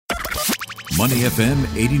Money FM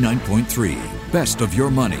 89.3. Best of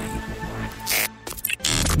your money.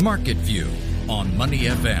 Market View on Money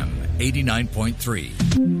FM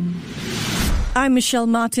 89.3. I'm Michelle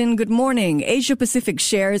Martin. Good morning. Asia Pacific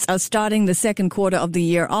shares are starting the second quarter of the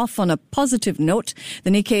year off on a positive note. The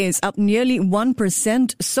Nikkei is up nearly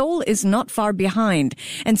 1%. Seoul is not far behind.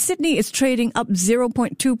 And Sydney is trading up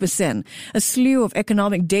 0.2%. A slew of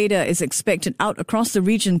economic data is expected out across the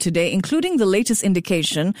region today, including the latest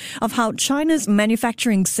indication of how China's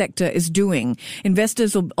manufacturing sector is doing.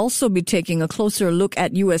 Investors will also be taking a closer look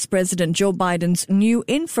at U.S. President Joe Biden's new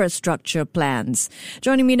infrastructure plans.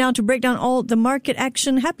 Joining me now to break down all the market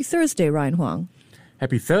action. Happy Thursday, Ryan Huang.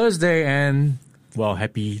 Happy Thursday and, well,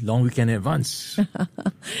 happy long weekend in advance.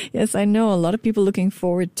 Yes, I know. A lot of people looking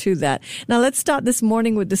forward to that. Now, let's start this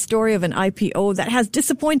morning with the story of an IPO that has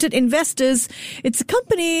disappointed investors. It's a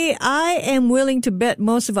company I am willing to bet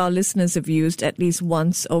most of our listeners have used at least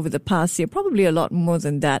once over the past year, probably a lot more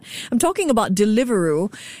than that. I'm talking about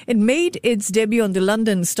Deliveroo. It made its debut on the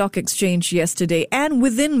London Stock Exchange yesterday, and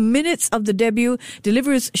within minutes of the debut,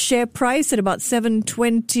 Deliveroo's share price at about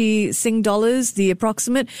 720 Sing dollars, the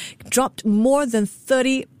approximate, dropped more than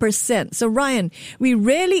 30%. So, Ryan, we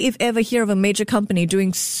rarely, if ever, hear of a major company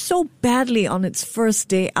doing so badly on its first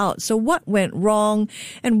day out. So what went wrong,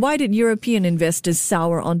 and why did European investors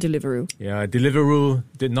sour on Deliveroo? Yeah, Deliveroo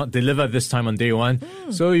did not deliver this time on day one.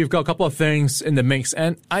 So you've got a couple of things in the mix.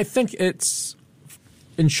 And I think it's,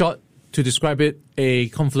 in short, to describe it, a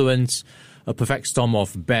confluence, a perfect storm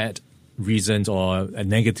of bad reasons or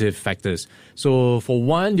negative factors. So for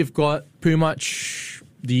one, you've got pretty much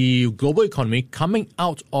the global economy coming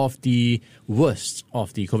out of the worst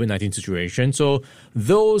of the COVID-19 situation. So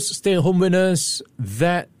those stay-at-home winners,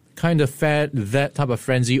 that kind of fad, that type of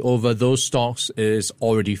frenzy over those stocks is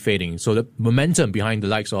already fading. So the momentum behind the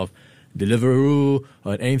likes of Deliveroo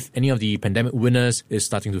or any of the pandemic winners is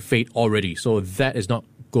starting to fade already. So that is not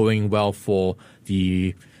going well for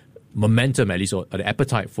the momentum, at least, or the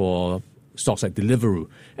appetite for stocks like Deliveroo.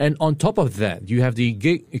 And on top of that, you have the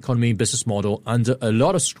gig economy business model under a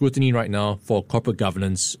lot of scrutiny right now for corporate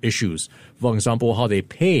governance issues. For example, how they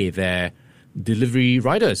pay their delivery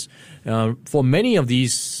riders. For many of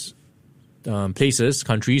these places,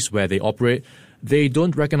 countries where they operate, they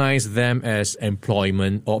don't recognize them as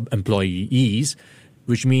employment or employees,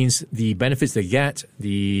 which means the benefits they get,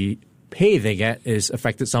 the pay they get is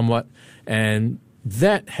affected somewhat. And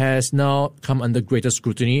that has now come under greater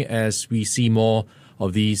scrutiny as we see more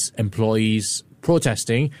of these employees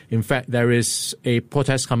protesting. In fact, there is a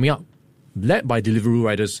protest coming up led by Deliveroo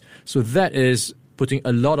riders. So that is putting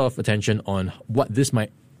a lot of attention on what this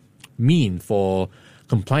might mean for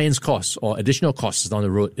compliance costs or additional costs down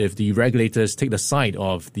the road if the regulators take the side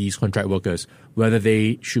of these contract workers, whether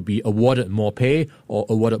they should be awarded more pay or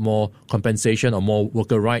awarded more compensation or more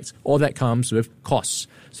worker rights. All that comes with costs.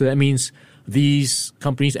 So that means these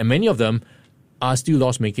companies, and many of them are still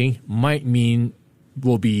loss-making, might mean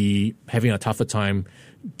will be having a tougher time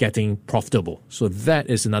getting profitable. So that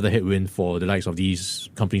is another headwind for the likes of these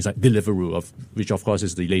companies like Deliveroo, which of course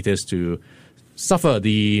is the latest to suffer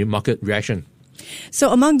the market reaction. So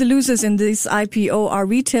among the losers in this IPO are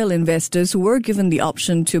retail investors who were given the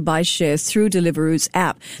option to buy shares through Deliveroo's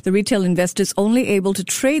app. The retail investors only able to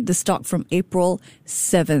trade the stock from April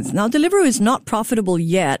 7th. Now, Deliveroo is not profitable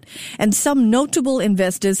yet, and some notable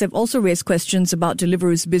investors have also raised questions about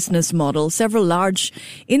Deliveroo's business model. Several large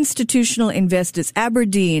institutional investors,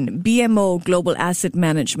 Aberdeen, BMO Global Asset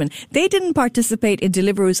Management, they didn't participate in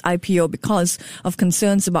Deliveroo's IPO because of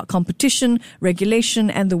concerns about competition, regulation,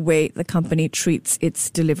 and the way the company treats its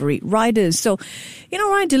delivery riders. So,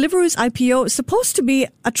 Ryan, Deliveroo's IPO is supposed to be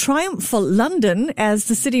a triumph for London as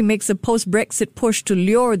the city makes a post-Brexit push to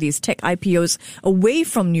lure these tech IPOs away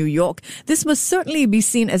from New York. This must certainly be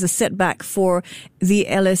seen as a setback for the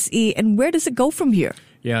LSE. And where does it go from here?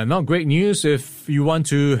 Yeah, not great news if you want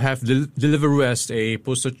to have Deliveroo as a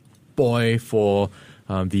poster boy for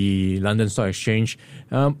the London Stock Exchange.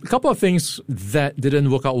 A couple of things that didn't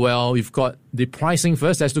work out well. We've got the pricing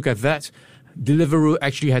first. Let's look at that. Deliveroo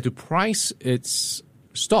actually had to price its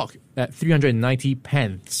stock at 390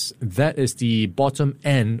 pence. That is the bottom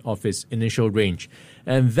end of its initial range.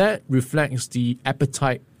 And that reflects the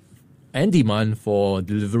appetite and demand for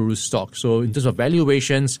Deliveroo stock. So in terms of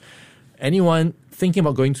valuations, anyone thinking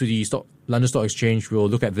about going to the London Stock Exchange will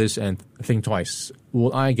look at this and think twice.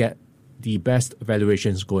 Will I get the best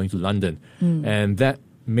valuations going to London? And that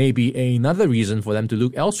may be another reason for them to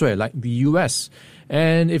look elsewhere, like the US.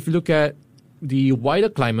 And if you look at the wider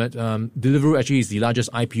climate, Deliveroo actually is the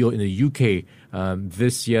largest IPO in the UK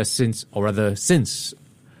this year since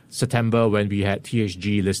September when we had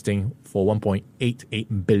THG listing for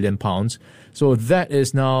 £1.88 billion. So that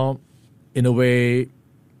is now, in a way,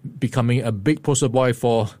 becoming a big poster boy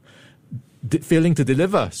for failing to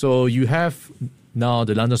deliver. So you have now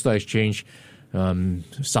the London Stock Exchange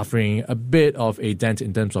suffering a bit of a dent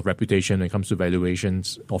in terms of reputation when it comes to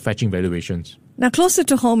valuations or fetching valuations. Now, closer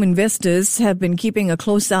to home, investors have been keeping a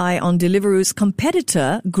close eye on Deliveroo's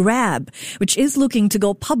competitor, Grab, which is looking to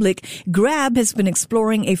go public. Grab has been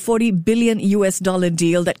exploring a $40 billion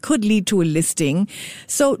deal that could lead to a listing.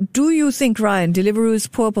 So do you think, Ryan, Deliveroo's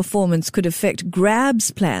poor performance could affect Grab's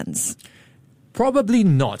plans? Probably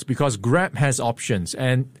not, because Grab has options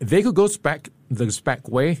and they could go the SPAC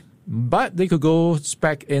way, but they could go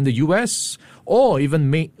SPAC in the US or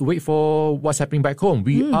even wait for what's happening back home.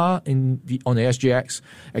 We are on the SGX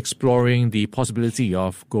exploring the possibility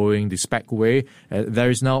of going the SPAC way. There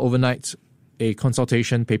is now overnight a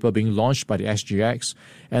consultation paper being launched by the SGX.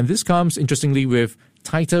 And this comes, interestingly, with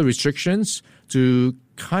tighter restrictions to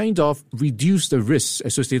kind of reduce the risks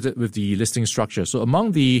associated with the listing structure. So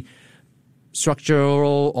among the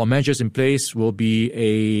structural or measures in place will be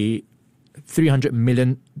a $300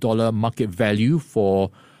 million market value for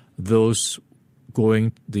those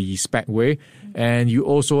going the SPAC way. And you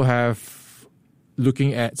also have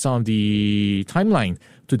looking at some of the timeline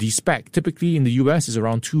to the SPAC. Typically in the US is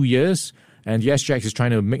around 2 years, and the SGX is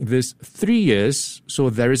trying to make this 3 years, so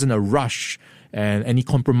there isn't a rush and any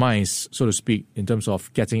compromise, so to speak, in terms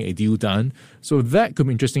of getting a deal done. So that could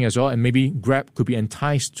be interesting as well, and maybe Grab could be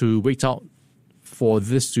enticed to wait out for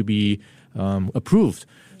this to be approved.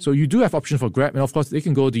 So you do have options for Grab, and of course they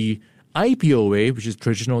can go the IPO way, which is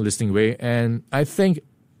traditional listing way. And I think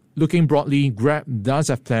looking broadly, Grab does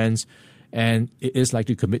have plans, and it is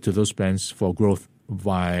likely to commit to those plans for growth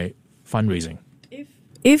by fundraising.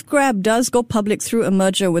 If Grab does go public through a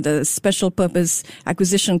merger with a special purpose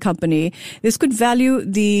acquisition company, this could value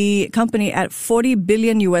the company at $40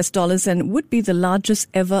 billion and would be the largest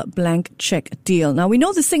ever blank check deal. Now, we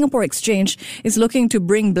know the Singapore Exchange is looking to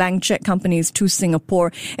bring blank check companies to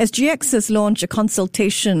Singapore. SGX has launched a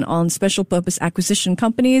consultation on special purpose acquisition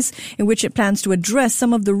companies in which it plans to address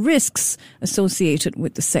some of the risks associated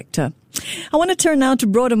with the sector. I want to turn now to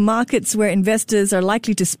broader markets where investors are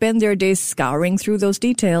likely to spend their days scouring through those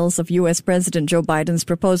details of U.S. President Joe Biden's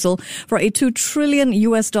proposal for a $2 trillion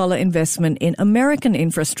investment in American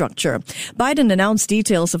infrastructure. Biden announced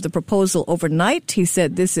details of the proposal overnight. He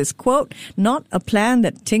said this is, quote, not a plan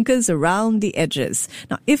that tinkers around the edges.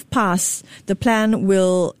 Now, if passed, the plan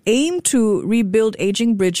will aim to rebuild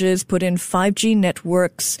aging bridges, put in 5G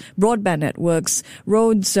networks, broadband networks,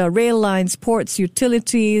 roads, rail lines, ports,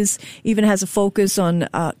 utilities, even has a focus on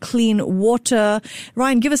clean water.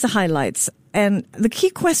 Ryan, give us the highlights. And the key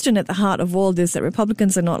question at the heart of all this that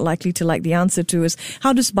Republicans are not likely to like the answer to is,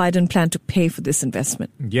 how does Biden plan to pay for this investment?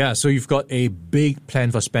 Yeah, so you've got a big plan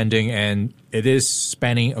for spending, and it is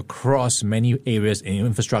spanning across many areas in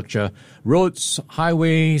infrastructure, roads,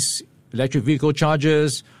 highways, electric vehicle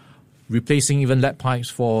chargers, replacing even lead pipes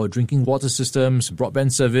for drinking water systems,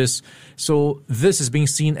 broadband service. So this is being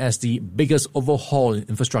seen as the biggest overhaul in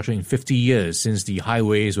infrastructure in 50 years since the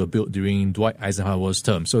highways were built during Dwight Eisenhower's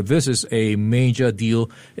term. So this is a major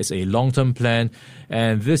deal. It's a long-term plan,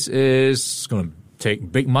 and this is going to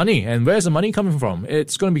take big money. And where's the money coming from?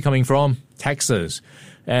 It's going to be coming from taxes.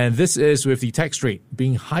 And this is with the tax rate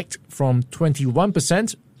being hiked from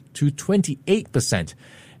 21% to 28%.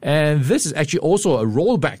 And this is actually also a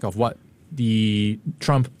rollback of what the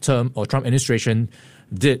Trump administration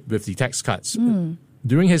did with the tax cuts.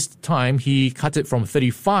 During his time, he cut it from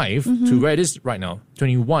 35 to where it is right now,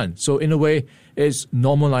 21. So in a way, it's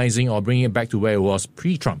normalizing or bringing it back to where it was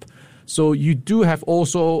pre-Trump. So you do have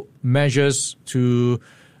also measures to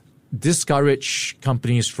discourage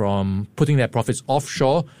companies from putting their profits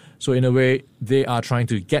offshore. So in a way, they are trying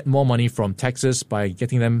to get more money from taxes by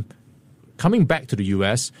getting them coming back to the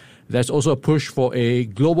US. There's also a push for a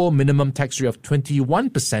global minimum tax rate of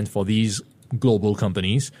 21% for these global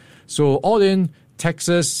companies. So all in,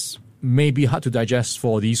 taxes may be hard to digest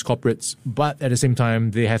for these corporates, but at the same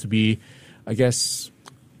time, they have to be, I guess,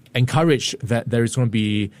 encouraged that there is going to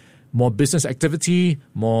be more business activity,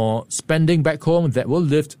 more spending back home that will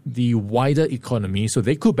lift the wider economy. So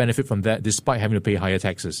they could benefit from that despite having to pay higher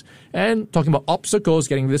taxes. And talking about obstacles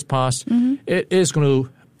getting this passed, it is going to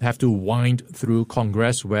have to wind through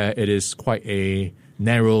Congress, where it is quite a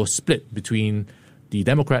narrow split between the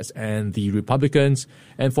Democrats and the Republicans.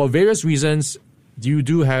 And for various reasons, you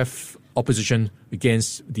do have opposition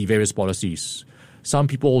against the various policies. Some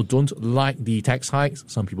people don't like the tax hikes.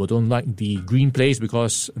 Some people don't like the green plays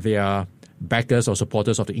because they are backers or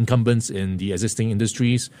supporters of the incumbents in the existing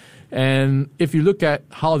industries. And if you look at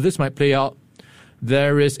how this might play out,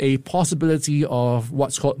 there is a possibility of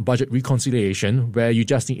what's called budget reconciliation, where you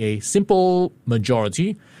just need a simple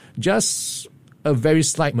majority, just a very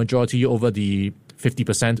slight majority over the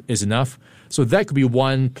 50% is enough. So that could be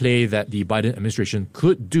one play that the Biden administration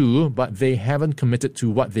could do, but they haven't committed to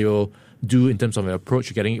what they will do in terms of an approach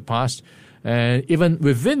to getting it passed. And even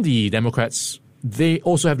within the Democrats, they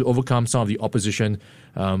also have to overcome some of the opposition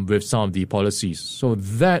with some of the policies. So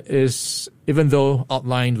that is, even though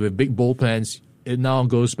outlined with big, bold plans, it now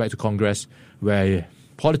goes back to Congress, where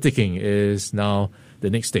politicking is now the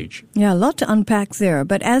next stage. Yeah, a lot to unpack there.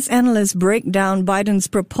 But as analysts break down Biden's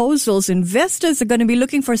proposals, investors are going to be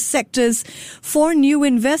looking for sectors for new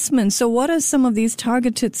investments. So what are some of these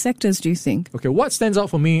targeted sectors, do you think? Okay, what stands out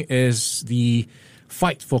for me is the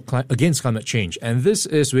fight against climate change. And this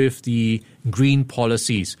is with the green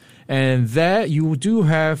policies. And there you do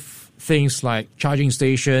have things like charging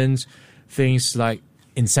stations, things like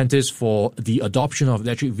incentives for the adoption of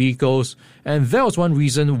electric vehicles. And that was one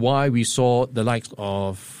reason why we saw the likes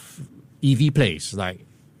of EV plays like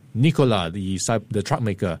Nikola, the truck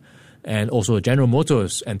maker, and also General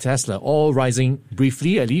Motors and Tesla, all rising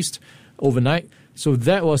briefly, at least overnight. So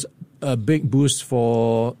that was a big boost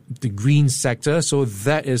for the green sector. So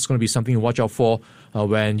that is going to be something to watch out for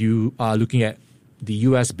when you are looking at the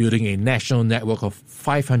U.S. building a national network of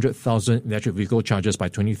 500,000 electric vehicle chargers by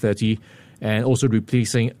 2030, and also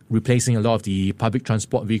replacing a lot of the public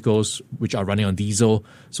transport vehicles which are running on diesel.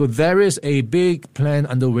 So there is a big plan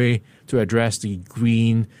underway to address the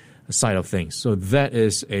green side of things. So that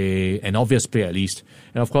is an obvious play, at least.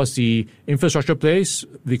 And of course, the infrastructure plays,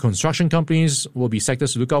 the construction companies will be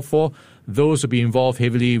sectors to look out for. Those will be involved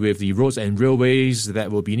heavily with the roads and railways that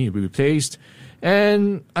will need to be replaced.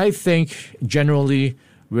 And I think generally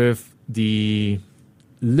with the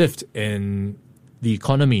lift in the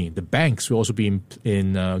economy, the banks will also be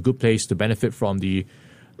in a good place to benefit from the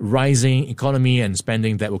rising economy and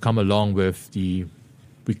spending that will come along with the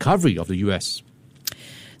recovery of the U.S.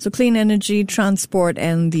 So clean energy, transport,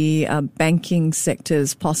 and the banking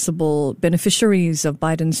sectors, possible beneficiaries of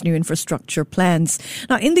Biden's new infrastructure plans.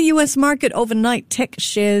 Now, in the U.S. market overnight, tech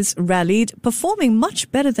shares rallied, performing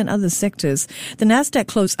much better than other sectors. The Nasdaq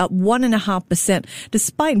closed up 1.5%,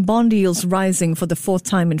 despite bond yields rising for the fourth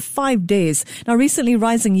time in 5 days. Now, recently,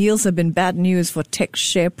 rising yields have been bad news for tech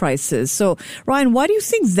share prices. So, Ryan, why do you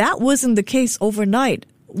think that wasn't the case overnight?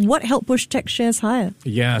 What helped push tech shares higher?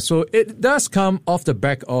 Yeah, so it does come off the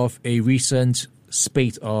back of a recent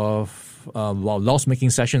spate of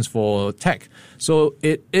loss-making sessions for tech. So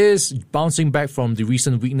it is bouncing back from the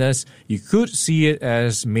recent weakness. You could see it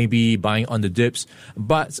as maybe buying on the dips,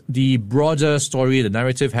 but the broader story, the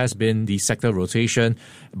narrative has been the sector rotation.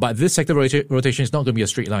 But this sector rotation is not going to be a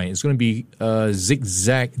straight line. It's going to be a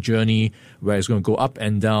zigzag journey where it's going to go up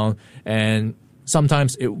and down, and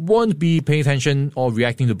sometimes it won't be paying attention or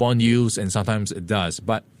reacting to bond yields, and sometimes it does.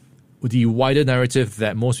 But the wider narrative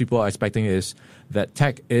that most people are expecting is that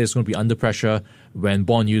tech is going to be under pressure when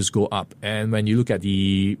bond yields go up. And when you look at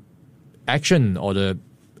the action or the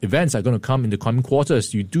events that are going to come in the coming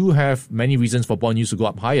quarters, you do have many reasons for bond yields to go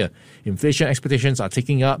up higher. Inflation expectations are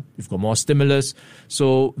ticking up. You've got more stimulus.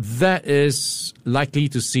 So that is likely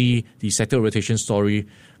to see the sector rotation story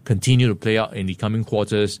continue to play out in the coming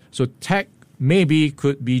quarters. So tech maybe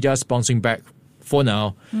could be just bouncing back for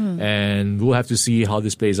now, and we'll have to see how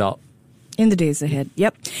this plays out in the days ahead.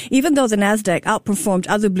 Yep. Even though the Nasdaq outperformed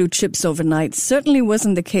other blue chips overnight, certainly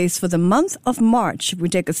wasn't the case for the month of March. If we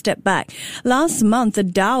take a step back, last month the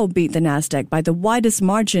Dow beat the Nasdaq by the widest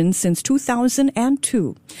margin since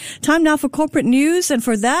 2002. Time now for corporate news, and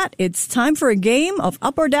for that, it's time for a game of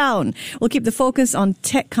up or down. We'll keep the focus on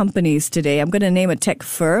tech companies today. I'm going to name a tech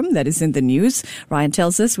firm that is in the news. Ryan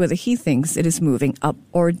tells us whether he thinks it is moving up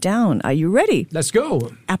or down. Are you ready? Let's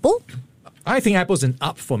go. Apple? I think Apple's an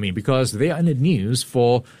up for me because they are in the news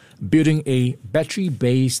for building a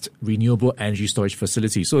battery-based renewable energy storage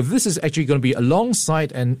facility. So this is actually going to be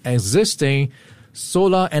alongside an existing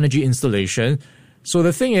solar energy installation. So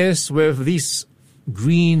the thing is, with these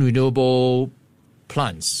green renewable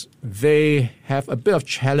plants, they have a bit of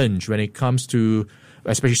challenge when it comes to,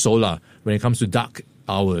 especially solar, when it comes to dark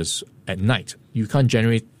hours at night. You can't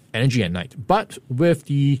generate energy at night. But with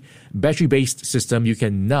the battery-based system, you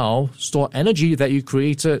can now store energy that you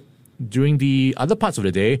created during the other parts of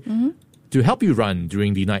the day to help you run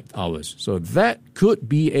during the night hours. So that could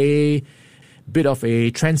be a bit of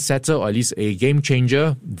a trendsetter, or at least a game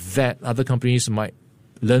changer that other companies might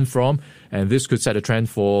learn from. And this could set a trend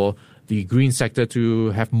for the green sector to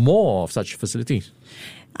have more of such facilities.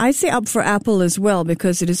 I say up for Apple as well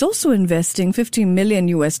because it is also investing $50 million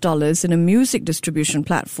in a music distribution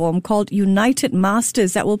platform called United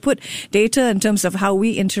Masters that will put data in terms of how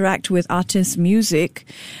we interact with artists' music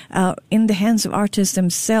in the hands of artists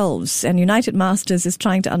themselves. And United Masters is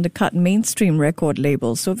trying to undercut mainstream record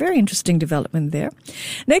labels. So very interesting development there.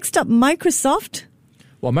 Next up, Microsoft.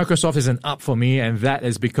 Well, Microsoft is an up for me, and that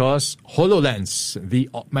is because HoloLens, the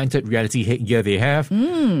augmented reality headgear they have,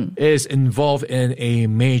 is involved in a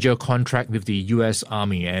major contract with the U.S.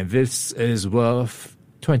 Army, and this is worth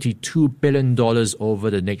 $22 billion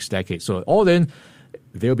over the next decade. So all in,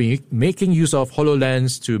 they'll be making use of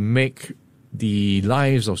HoloLens to make the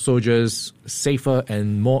lives of soldiers safer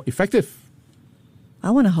and more effective.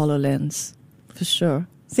 I want a HoloLens, for sure.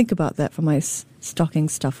 Think about that for my stocking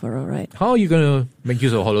stuffer, all right? How are you going to make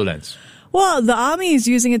use of HoloLens? Well, the army is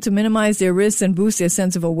using it to minimize their risks and boost their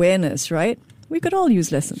sense of awareness, right? We could all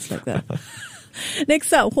use lessons like that.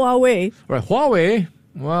 Next up, Huawei. Right, Huawei.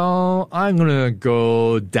 Well, I'm going to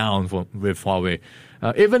go down with Huawei.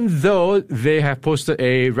 Even though they have posted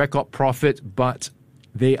a record profit, but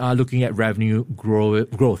they are looking at revenue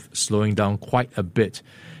growth slowing down quite a bit.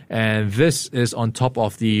 And this is on top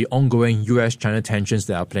of the ongoing US-China tensions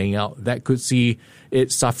that are playing out that could see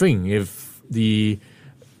it suffering if the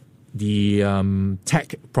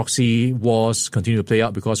tech proxy wars continue to play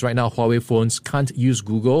out, because right now Huawei phones can't use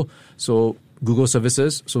Google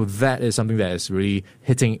services. So that is something that is really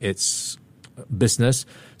hitting its business.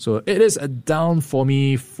 So it is a down for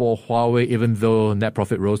me for Huawei, even though net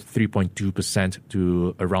profit rose 3.2%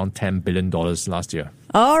 to around $10 billion last year.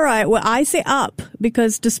 All right. Well, I say up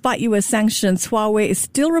because despite U.S. sanctions, Huawei is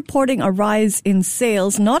still reporting a rise in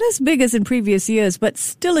sales, not as big as in previous years, but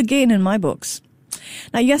still a gain in my books.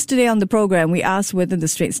 Now, yesterday on the program, we asked whether the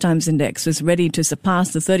Straits Times Index was ready to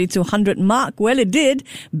surpass the 3,200 mark. Well, it did.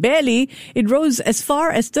 Barely. It rose as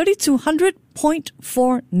far as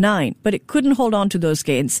 3,200.49, but it couldn't hold on to those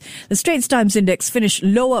gains. The Straits Times Index finished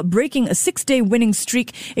lower, breaking a 6-day winning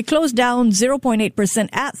streak. It closed down 0.8%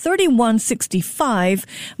 at 3165.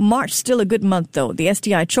 March still a good month, though. The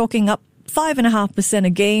STI chalking up 5.5%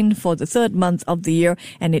 again for the third month of the year,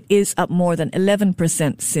 and it is up more than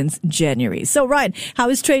 11% since January. So, Ryan, how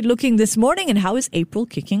is trade looking this morning, and how is April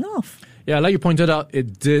kicking off? Yeah, like you pointed out,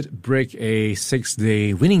 it did break a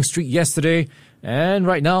 6-day winning streak yesterday, and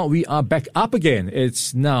right now we are back up again.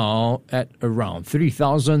 It's now at around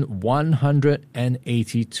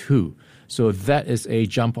 3,182. So that is a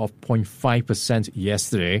jump of 0.5%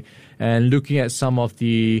 yesterday. And looking at some of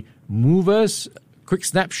the movers, quick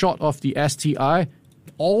snapshot of the STI,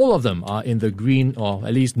 all of them are in the green, or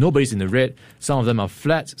at least nobody's in the red. Some of them are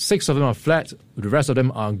flat, 6 of them are flat, the rest of them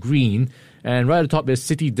are green. And right at the top is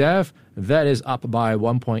CityDev, that is up by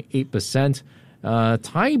 1.8%.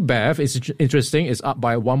 ThaiBev is interesting, it's up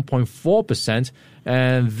by 1.4%.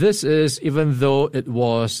 And this is even though it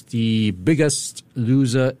was the biggest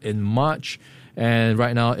loser in March. And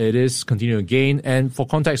right now it is continuing to gain. And for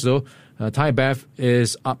context though, ThaiBev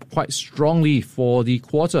is up quite strongly for the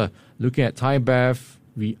quarter. Looking at ThaiBev,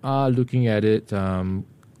 we are looking at it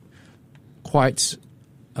quite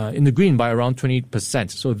in the green by around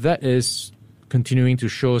 20%. So that is continuing to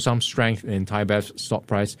show some strength in ThaiBev's stock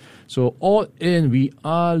price. So all in, we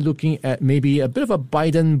are looking at maybe a bit of a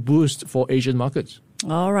Biden boost for Asian markets.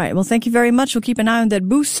 All right. Well, thank you very much. We'll keep an eye on that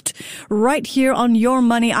boost right here on Your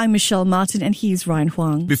Money. I'm Michelle Martin, and he's Ryan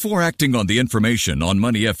Huang. Before acting on the information on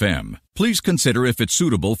Money FM, please consider if it's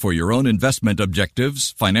suitable for your own investment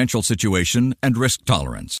objectives, financial situation, and risk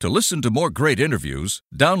tolerance. To listen to more great interviews,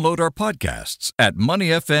 download our podcasts at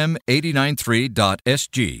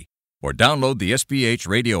moneyfm893.sg or download the SPH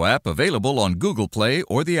radio app available on Google Play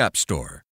or the App Store.